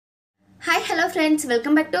Hello friends,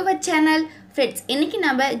 welcome back to our channel. Friends, இன்னைக்கு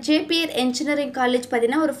நம்ம Jeppiaar Engineering College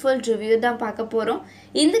பத்தின ஒரு full review தான் பார்க்க போறோம்.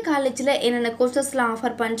 இந்த காலேஜ்ல என்னென்ன கோர்சஸ்லாம்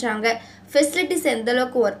ஆஃபர் பண்றாங்க, ஃபெசிலிட்டிஸ் எந்த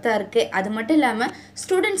அளவுக்கு ஒர்த்தா இருக்கு, அது மட்டும் இல்லாம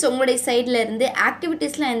ஸ்டூடண்ட்ஸ் உங்களுடைய சைடுல இருந்து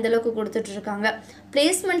ஆக்டிவிட்டீஸ்லாம் எந்த அளவுக்கு கொடுத்துட்டு இருக்காங்க,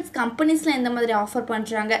 பிளேஸ்மெண்ட்ஸ் கம்பெனிஸ்லாம் எந்த மாதிரி ஆஃபர்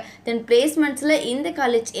பண்றாங்க, தென் பிளேஸ்மெண்ட்ஸ்ல இந்த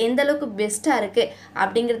காலேஜ் எந்த அளவுக்கு பெஸ்டா இருக்கு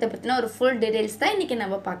அப்படிங்கறத பத்தின ஒரு full details தான் இன்னைக்கு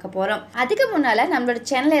நம்ம பார்க்க போறோம். அதுக்கு முன்னால நம்மளோட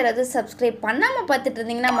சேனலை யாராவது subscribe பண்ணாம பார்த்துட்டு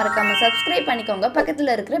இருந்தீங்கன்னா மறக்காம subscribe பண்ணிக்கோங்க.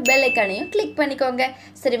 பக்கத்துல இருக்கிற bell icon-ஐயும் click பண்ணிக்கோங்க.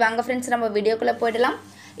 சரி வாங்க फ्रेंड्स நம்ம வீடியோக்குள்ள போய்டலாம்.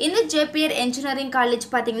 இந்த Jeppiaar Engineering College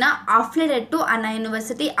பாத்தீங்கன்னா affiliated to Anna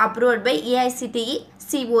University approved by AICTE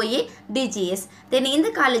COA DGS. Then இந்த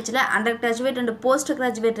காலேஜ்ல undergraduate and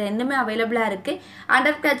postgraduate ரெண்டுமே அவேலபிளா இருக்கு.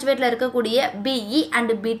 undergraduateல இருக்கக்கூடிய BE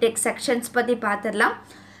and B.TED sections பத்தி பாத்திரலாம்.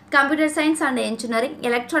 Computer Science and Engineering,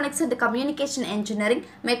 Electronics and Communication Engineering,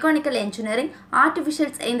 Mechanical Engineering, Artificial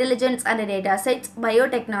Intelligence and Data Science,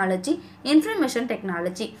 Biotechnology, Information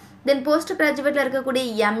Technology. Then postgraduate la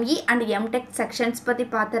irukkudiya ME and MTech sections பத்தி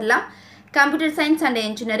பாத்திரலாம். Computer Science and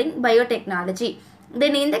Engineering, Biotechnology.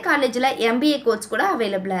 Then இந்த காலேஜ்ல MBA course கூட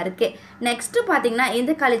அவேலபிளா இருக்கு. Next பாத்தீங்கன்னா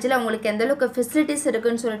இந்த காலேஜ்ல உங்களுக்கு எந்த அளவுக்கு ஃபெசிலிட்டிஸ்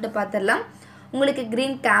இருக்குன்னு சொல்லிட்டு பாத்திரலாம். உங்களுக்கு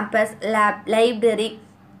green campus, lab, library,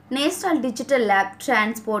 National Digital Lab,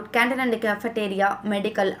 Transport, Canteen and Cafeteria,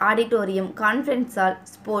 Medical, Auditorium, Conference Hall,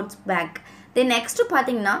 Sports Bank. Then next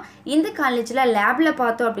பாத்தீங்கன்னா இந்த காலேஜ்ல லேப்ல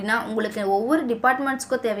பார்த்தோம் அப்படினா உங்களுக்கு ஒவ்வொரு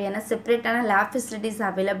டிபார்ட்மெண்ட்ஸ்க்கு தேவையான செப்பரேட்டான லேப் ஃபெசிலிட்டிஸ்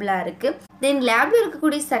அவேலபிளா இருக்கு. தென் லேப்ல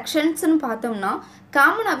இருக்கக்கூடிய செக்ஷன்ஸ்னு பார்த்தோம்னா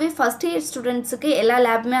காமனாவே ஃபர்ஸ்ட் இயர் ஸ்டூடண்ட்ஸ்க்கு எல்லா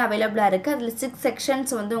லேப்மே அவேலபிளா இருக்கு. அதுல 6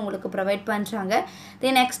 செக்ஷன்ஸ் வந்து உங்களுக்கு ப்ரொவைட் பண்றாங்க.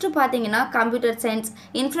 தென் நெக்ஸ்ட் பாத்தீங்கன்னா computer science,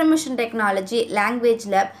 information technology, language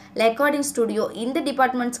lab, recording studio இந்த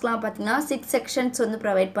டிபார்ட்மெண்ட்ஸ்க்குலாம் பாத்தீங்கன்னா 6 செக்ஷன்ஸ் வந்து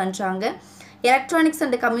ப்ரொவைட் பண்றாங்க. Electronics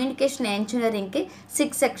and Communication Engineering க்கு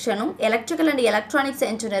 6 செக்ஷனும், Electrical and Electronics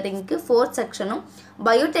Engineering க்கு 4 செக்ஷனும்,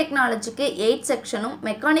 Biotechnology க்கு 8 செக்ஷனும்,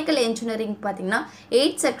 Mechanical Engineering பாத்தீங்கன்னா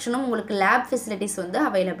 8 செக்ஷனும் உங்களுக்கு லேப் ஃபெசிலிட்டிஸ் வந்து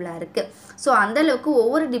அவேலபிளா இருக்கு. சோ அந்த அளவுக்கு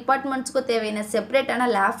ஒவ்வொரு டிபார்ட்மெண்ட்ஸ்க்கு தேவையான செப்பரேட்டான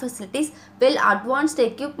லேப் ஃபெசிலிட்டிஸ் வெல் அட்வான்ஸ்ட்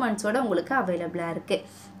எக்யூப்மெண்ட்ஸோட உங்களுக்கு அவேலபிளா இருக்கு.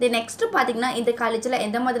 தென் நெக்ஸ்ட் பாத்தீங்கன்னா இந்த காலேஜ்ல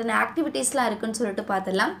எந்த மாதிரியான ஆக்டிவிட்டீஸ்லாம் இருக்குன்னு சொல்லிட்டு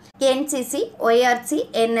பார்த்தலாம். NCC, ORC,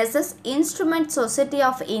 NSS, Instrument Society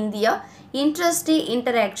of India, Interest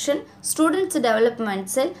Interaction, Students Development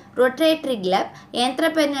Cell, Rotary Lab,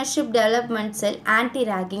 Entrepreneurship Development Cell,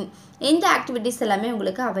 Anti-Ragging. இந்த ஆக்டிவிட்டீஸ் எல்லாமே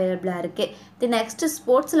உங்களுக்கு அவேலபிளா இருக்கு. தி நெக்ஸ்ட்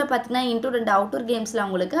ஸ்போர்ட்ஸ்ல பாத்தீங்கன்னா இன்டோர் அண்ட் அவுட்டோர் கேம்ஸ்ல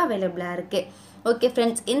உங்களுக்கு அவேலபிளா இருக்கு. ஓகே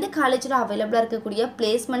ஃப்ரெண்ட்ஸ், இந்த காலேஜ்ல அவேலபிளா இருக்கக்கூடிய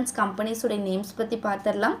பிளேஸ்மெண்ட்ஸ் கம்பெனிஸோட நேம்ஸ் பத்தி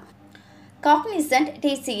பார்த்தறலாம். Cognizant,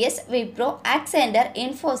 TCS, Wipro, Accenture,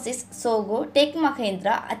 Infosys, Sogo, Tech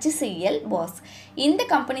Mahindra, HCL, Bosch. இந்த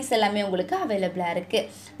கம்பெனிஸ் எல்லாமே உங்களுக்கு அவேலபிளா இருக்கு.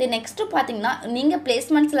 தி நெக்ஸ்ட் பாத்தீங்கன்னா நீங்க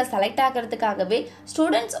பிளேஸ்மெண்ட்ஸ்ல செலக்ட் ஆகிறதுக்காகவே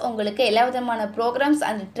ஸ்டூடண்ட்ஸ் உங்களுக்கு எல்லா விதமான ப்ரோக்ராம்ஸ்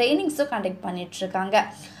அண்ட் ட்ரைனிங்ஸும் கண்டக்ட் பண்ணிட்டு இருக்காங்க.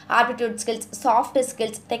 Aptitude skills, soft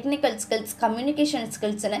skills, technical skills, communication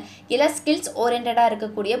ஸ்கில்ஸ்னு எல்லா ஸ்கில்ஸ் ஓரியன்டா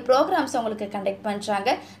இருக்கக்கூடிய ப்ரோக்ராம்ஸ் உங்களுக்கு கண்டக்ட்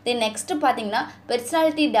பண்றாங்க. தென் நெக்ஸ்ட் பாத்தீங்கன்னா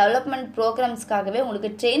பர்சனாலிட்டி டெவலப்மெண்ட் ப்ரோக்ராம்ஸ்க்காகவே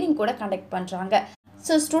உங்களுக்கு ட்ரைனிங் கூட கண்டக்ட் பண்றாங்க.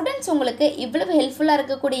 ஸோ ஸ்டூடெண்ட்ஸ் உங்களுக்கு இவ்வளவு ஹெல்ப்ஃபுல்லாக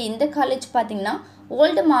இருக்கக்கூடிய இந்த காலேஜ் பார்த்தீங்கன்னா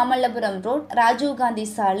ஓல்டு மாமல்லபுரம் ரோட், ராஜீவ் காந்தி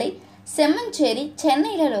சாலை, செம்மஞ்சேரி,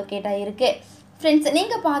 சென்னையில் லொக்கேட் ஆகிருக்கு. ஃப்ரெண்ட்ஸ்,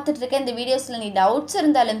 நீங்கள் பார்த்துட்டு இருக்க இந்த வீடியோஸில் நீ டவுட்ஸ்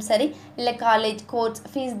இருந்தாலும் சரி, இல்லை college course,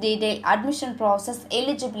 fees detail, admission process,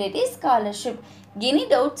 eligibility, scholarship any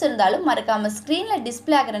doubts இருந்தாலும் மறக்காமல் ஸ்க்ரீனில்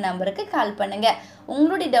டிஸ்பிளே ஆகிற நம்பருக்கு கால் பண்ணுங்கள்.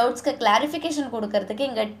 உங்களுடைய டவுட்ஸ்க்கு கிளாரிஃபிகேஷன் கொடுக்கறதுக்கு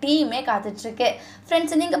எங்கள் டீமே காத்துட்ருக்கு.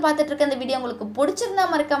 ஃப்ரெண்ட்ஸ், நீங்கள் பார்த்துட்டு இருக்க இந்த வீடியோ உங்களுக்கு பிடிச்சிருந்தா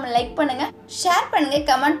மறக்காமல் லைக் பண்ணுங்கள், ஷேர் பண்ணுங்கள்,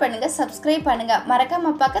 கமெண்ட் பண்ணுங்கள், சப்ஸ்கிரைப் பண்ணுங்கள்.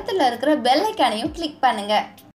 மறக்காமல் பக்கத்தில் இருக்கிற பெல் ஐக்கானையும் கிளிக் பண்ணுங்கள்.